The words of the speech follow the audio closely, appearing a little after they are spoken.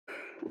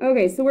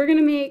Okay, so we're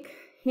gonna make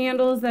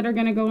handles that are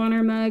gonna go on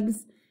our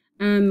mugs.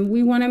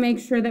 We wanna make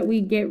sure that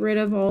we get rid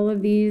of all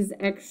of these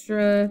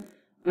extra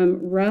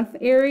rough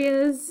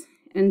areas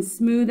and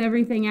smooth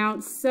everything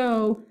out.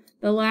 So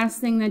the last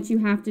thing that you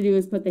have to do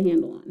is put the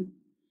handle on,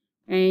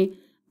 okay?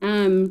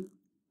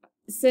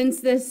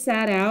 Since this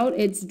sat out,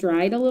 it's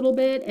dried a little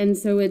bit, and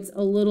so it's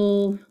a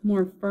little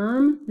more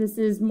firm. This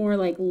is more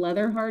like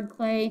leather hard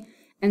clay,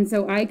 and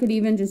so I could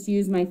even just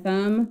use my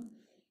thumb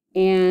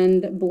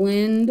and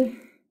blend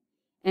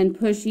and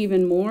push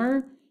even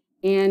more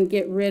and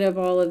get rid of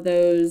all of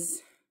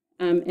those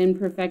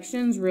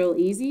imperfections real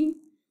easy,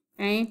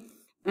 okay?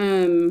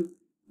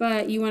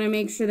 But you want to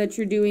make sure that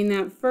you're doing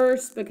that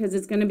first because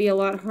it's going to be a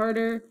lot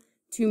harder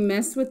to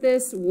mess with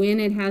this when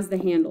it has the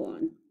handle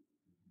on,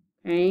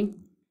 okay?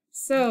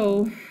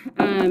 So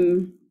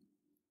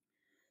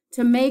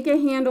to make a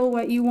handle,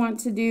 what you want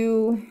to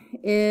do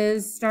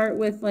is start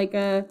with like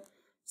a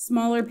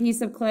smaller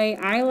piece of clay.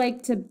 I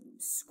like to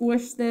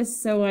squish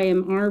this so I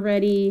am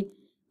already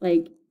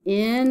like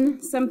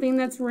in something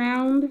that's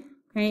round,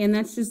 okay? And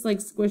that's just like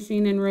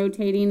squishing and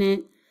rotating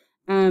it.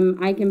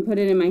 I can put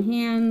it in my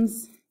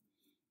hands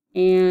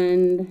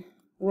and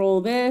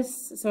roll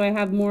this so I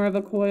have more of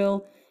a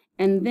coil.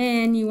 And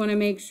then you want to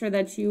make sure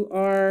that you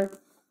are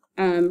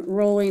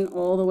rolling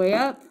all the way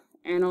up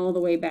and all the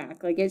way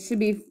back. Like it should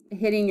be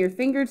hitting your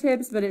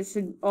fingertips, but it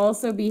should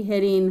also be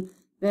hitting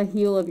the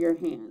heel of your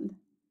hand,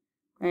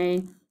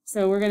 okay?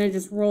 So we're going to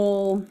just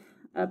roll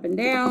up and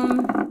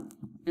down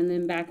and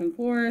then back and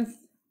forth.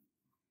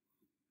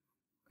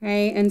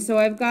 Okay, and so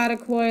I've got a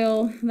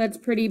coil that's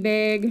pretty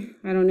big.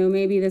 I don't know,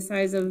 maybe the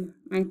size of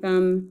my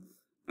thumb.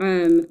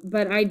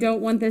 But I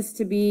don't want this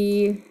to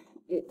be,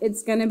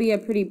 it's going to be a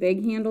pretty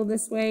big handle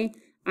this way.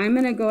 I'm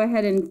going to go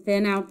ahead and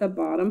thin out the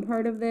bottom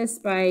part of this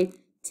by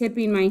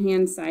tipping my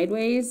hand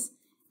sideways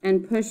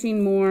and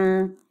pushing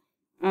more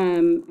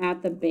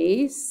at the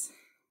base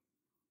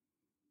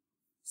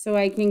so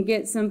I can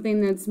get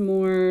something that's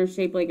more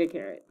shaped like a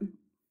carrot.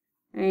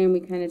 And we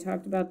kind of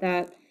talked about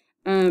that.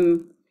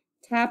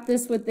 Tap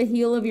this with the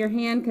heel of your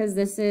hand because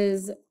this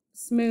is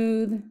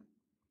smooth,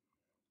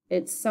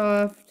 it's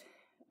soft,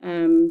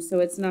 so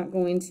it's not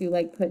going to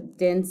like put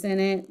dents in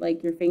it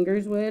like your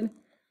fingers would.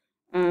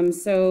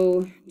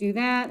 So do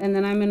that, and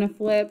then I'm going to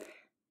flip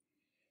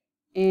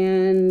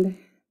and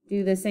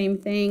do the same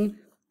thing.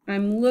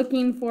 I'm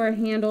looking for a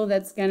handle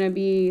that's going to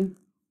be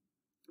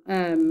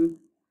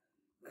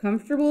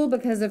comfortable,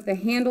 because if the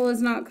handle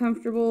is not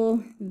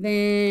comfortable,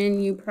 then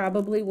you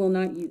probably will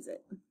not use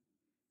it.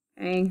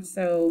 Okay,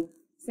 so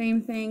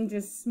same thing,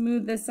 just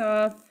smooth this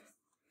off.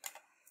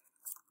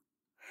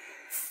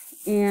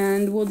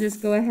 And we'll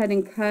just go ahead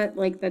and cut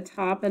like the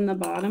top and the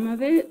bottom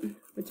of it,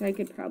 which I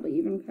could probably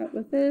even cut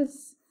with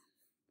this.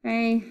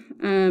 Okay,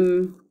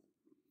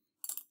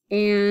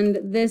 and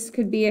this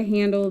could be a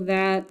handle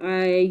that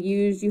I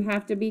use. You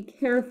have to be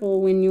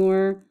careful when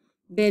you're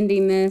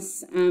bending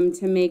this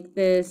to make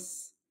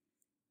this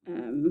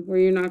where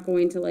you're not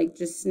going to like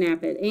just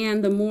snap it.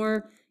 And the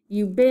more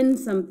you bend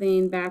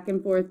something back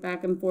and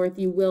forth,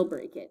 you will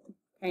break it.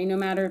 Okay, no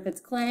matter if it's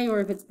clay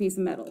or if it's a piece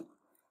of metal.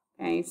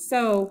 Okay,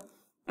 so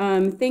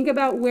think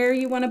about where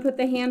you want to put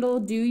the handle.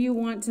 Do you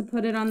want to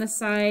put it on the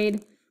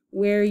side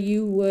where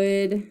you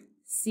would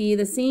see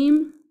the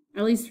seam?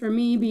 At least for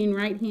me, being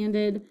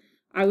right-handed,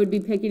 I would be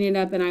picking it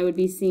up and I would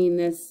be seeing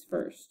this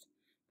first.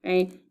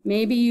 Okay,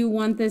 maybe you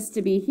want this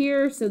to be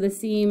here so the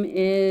seam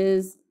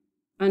is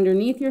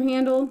underneath your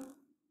handle.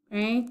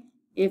 Okay,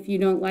 if you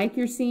don't like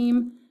your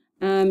seam,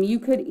 you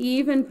could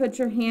even put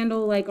your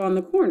handle like on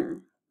the corner.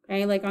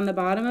 Okay, like on the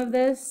bottom of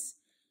this,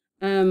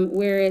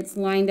 where it's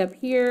lined up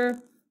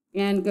here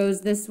and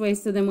goes this way,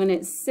 so then when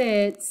it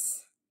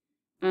sits,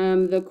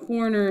 the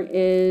corner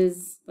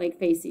is like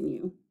facing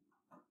you.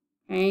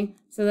 Okay,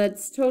 so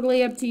that's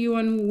totally up to you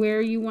on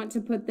where you want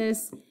to put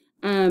this.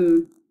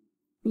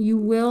 You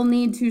will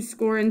need to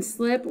score and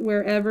slip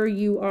wherever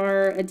you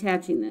are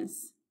attaching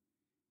this.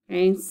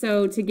 Okay,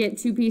 so to get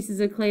 2 pieces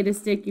of clay to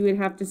stick, you would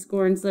have to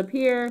score and slip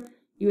here,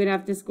 you would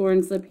have to score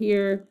and slip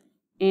here,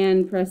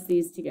 and press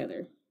these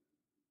together.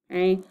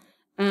 Okay,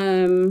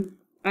 I'm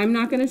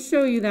not going to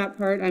show you that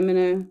part. I'm going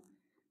to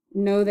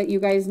know that you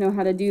guys know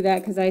how to do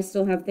that because I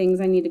still have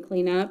things I need to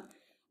clean up.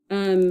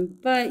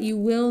 But you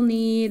will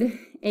need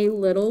a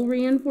little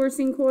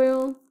reinforcing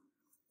coil.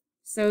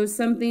 So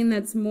something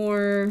that's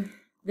more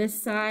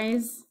this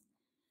size.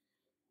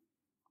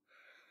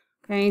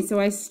 Okay, so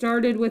I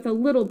started with a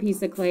little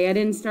piece of clay. I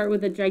didn't start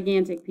with a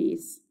gigantic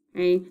piece.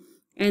 Okay,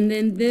 and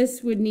then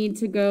this would need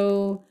to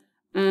go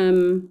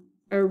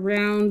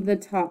around the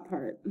top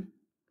part.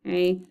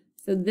 Okay,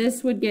 so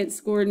this would get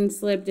scored and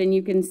slipped, and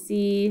you can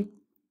see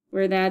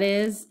where that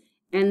is,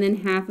 and then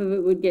half of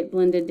it would get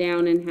blended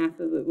down and half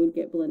of it would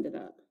get blended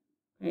up.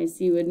 Okay,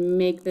 so you would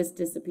make this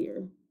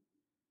disappear.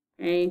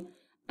 Okay,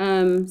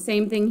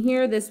 same thing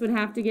here. This would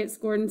have to get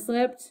scored and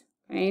slipped.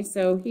 Okay,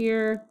 so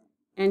here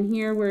and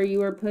here where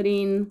you are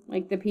putting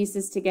like the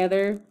pieces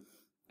together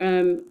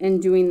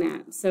and doing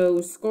that.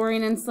 So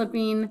scoring and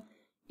slipping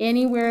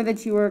anywhere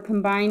that you are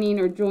combining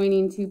or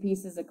joining two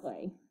pieces of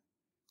clay.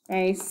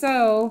 Okay,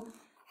 so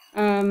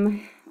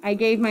I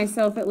gave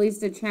myself at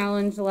least a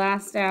challenge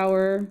last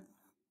hour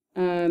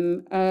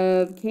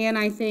of can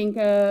I think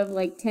of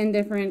like 10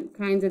 different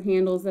kinds of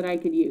handles that I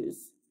could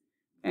use.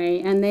 Okay,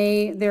 and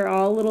they're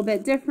all a little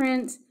bit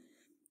different,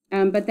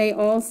 but they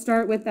all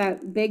start with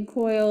that big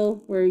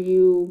coil where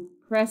you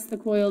press the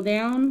coil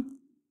down,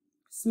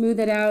 smooth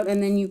it out,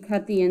 and then you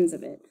cut the ends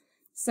of it.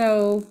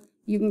 So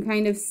you can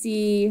kind of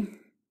see,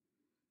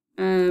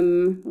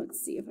 let's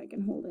see if I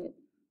can hold it,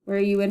 where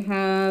you would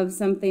have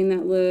something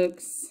that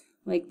looks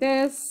like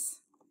this.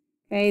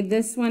 Okay,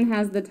 this one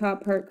has the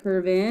top part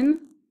curve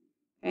in.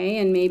 Okay,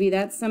 and maybe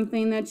that's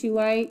something that you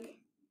like.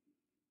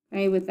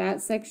 Okay, with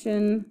that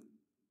section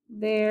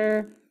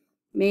there.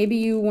 Maybe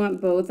you want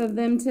both of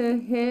them to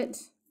hit.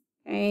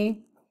 Okay,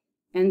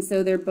 and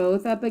so they're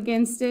both up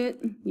against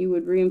it. You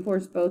would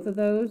reinforce both of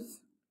those.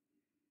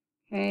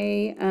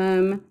 Okay,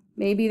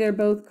 maybe they're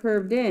both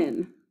curved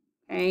in.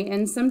 Okay,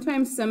 and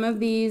sometimes some of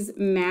these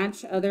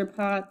match other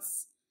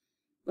pots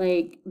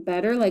like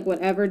better, like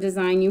whatever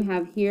design you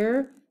have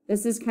here.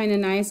 This is kind of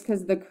nice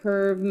because the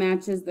curve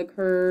matches the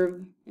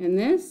curve in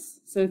this.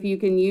 So if you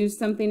can use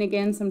something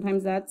again,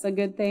 sometimes that's a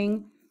good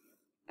thing.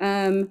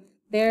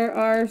 There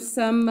are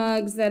some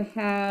mugs that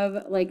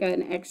have like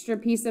an extra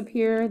piece up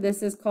here.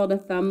 This is called a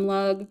thumb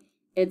lug.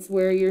 It's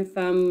where your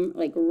thumb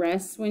like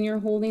rests when you're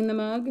holding the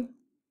mug.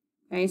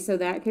 Okay, so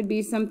that could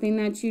be something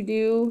that you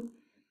do.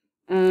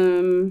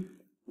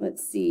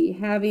 Let's see,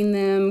 having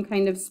them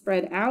kind of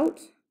spread out.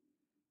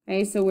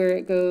 Okay, so where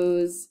it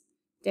goes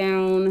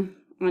down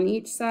on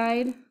each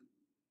side.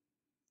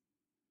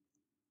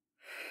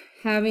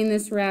 Having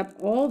this wrap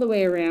all the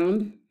way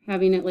around,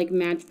 having it like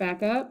match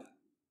back up.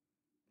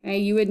 Okay,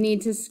 you would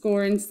need to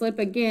score and slip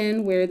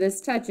again where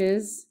this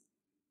touches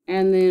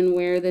and then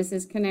where this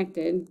is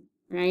connected,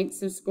 right?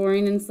 So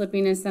scoring and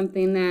slipping is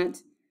something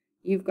that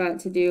you've got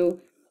to do.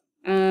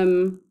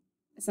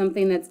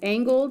 Something that's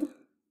angled,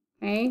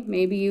 okay?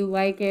 Maybe you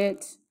like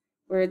it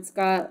where it's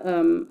got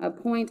a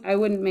point. I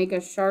wouldn't make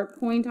a sharp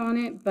point on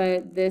it,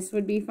 but this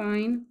would be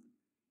fine.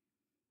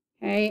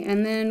 Okay,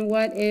 and then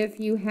what if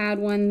you had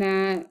one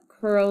that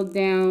curled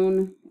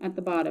down at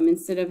the bottom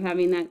instead of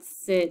having that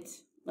sit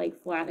like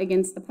flat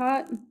against the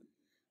pot?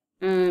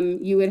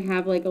 You would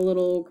have like a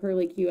little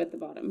curly Q at the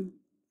bottom.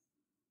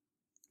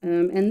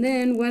 And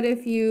then what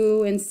if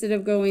you, instead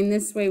of going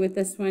this way with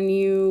this one,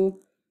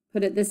 you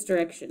put it this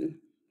direction,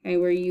 okay,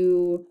 where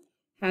you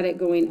had it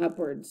going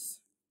upwards.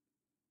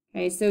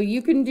 Okay, so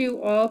you can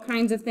do all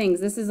kinds of things.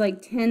 This is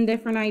like 10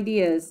 different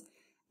ideas.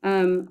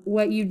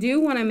 What you do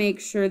want to make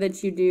sure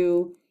that you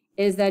do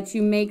is that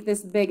you make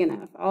this big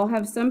enough. I'll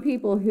have some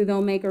people who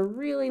they'll make a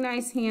really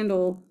nice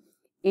handle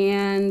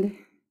and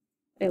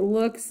it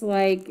looks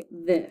like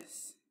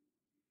this.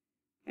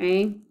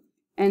 Okay,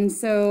 and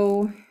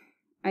so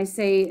I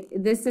say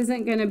this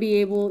isn't going to be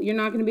able, you're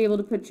not going to be able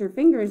to put your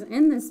fingers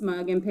in this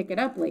mug and pick it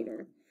up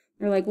later.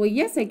 They're like, well,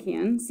 yes, I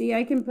can. See,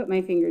 I can put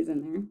my fingers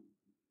in there.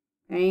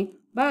 Okay,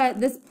 but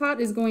this pot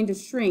is going to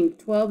shrink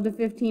 12 to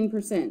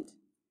 15%.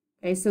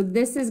 Okay, so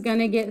this is going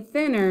to get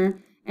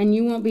thinner and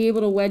you won't be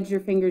able to wedge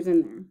your fingers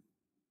in there.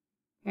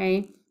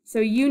 Okay, so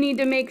you need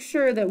to make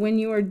sure that when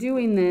you are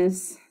doing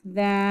this,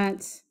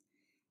 that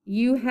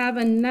you have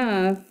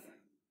enough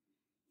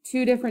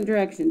two different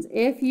directions.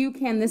 If you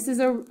can, this is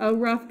a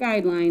rough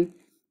guideline.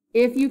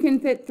 If you can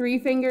fit 3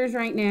 fingers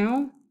right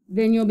now,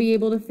 then you'll be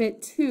able to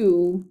fit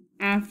 2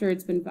 after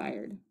it's been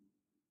fired.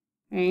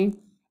 Okay,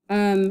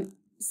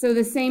 so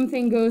the same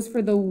thing goes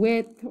for the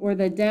width or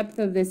the depth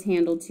of this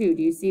handle too.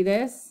 Do you see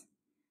this?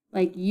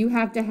 Like you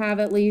have to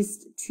have at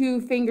least 2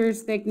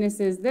 fingers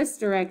thicknesses this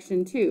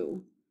direction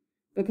too.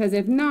 Because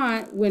if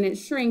not, when it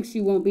shrinks,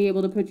 you won't be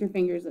able to put your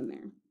fingers in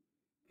there.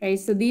 Okay,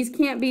 so these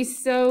can't be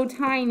so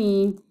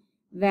tiny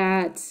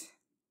that,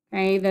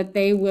 okay, that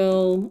they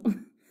will,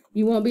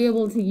 you won't be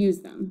able to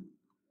use them.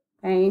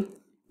 Okay,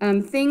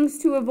 things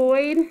to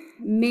avoid: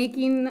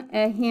 making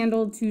a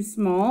handle too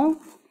small.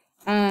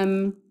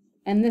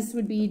 And this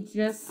would be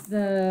just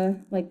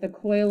the, like the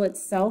coil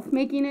itself,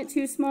 making it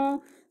too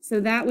small. So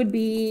that would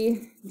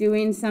be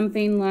doing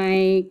something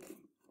like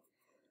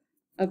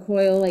a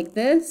coil like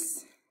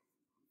this.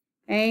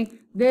 Okay,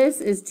 this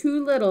is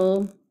too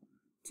little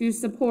to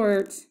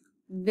support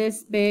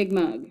this big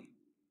mug.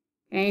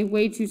 Okay,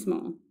 way too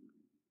small.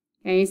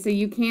 Okay, so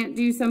you can't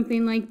do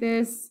something like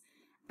this.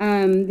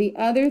 The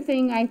other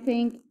thing I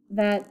think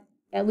that,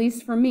 at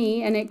least for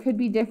me, and it could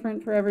be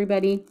different for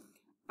everybody,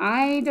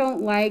 I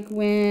don't like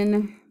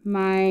when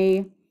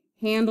my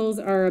handles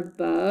are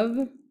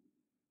above,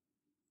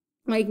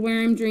 like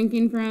where I'm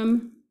drinking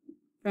from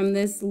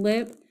this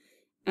lip.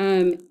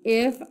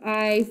 If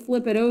I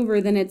flip it over,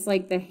 then it's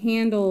like the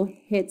handle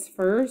hits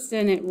first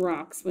and it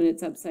rocks when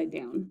it's upside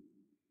down.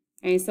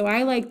 Okay, so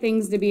I like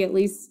things to be at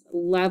least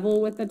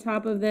level with the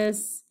top of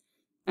this,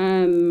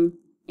 and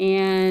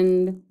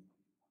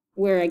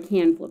where I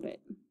can flip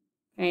it.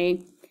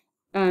 Okay,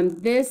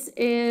 this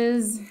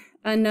is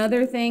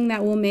another thing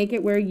that will make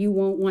it where you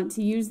won't want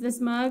to use this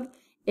mug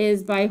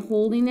is by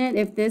holding it.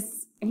 If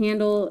this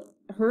handle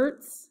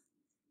hurts,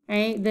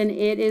 okay, then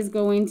it is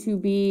going to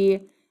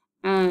be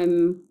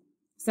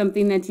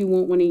something that you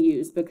won't want to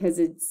use, because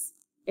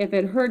if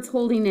it hurts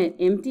holding it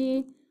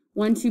empty,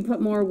 once you put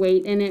more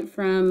weight in it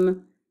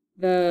from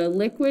the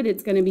liquid,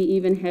 it's going to be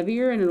even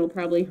heavier and it'll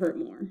probably hurt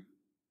more.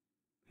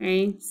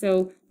 Okay,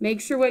 so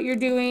make sure what you're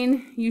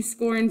doing, you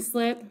score and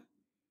slip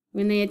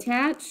when they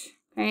attach,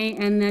 okay,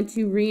 and that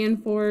you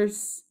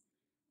reinforce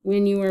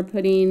when you are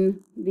putting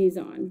these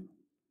on.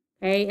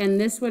 Okay,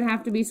 and this would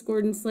have to be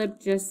scored and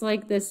slipped just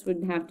like this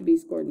would have to be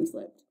scored and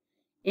slipped.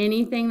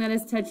 Anything that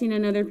is touching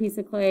another piece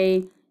of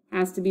clay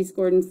has to be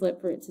scored and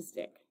slipped for it to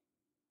stick.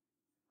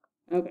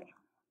 Okay.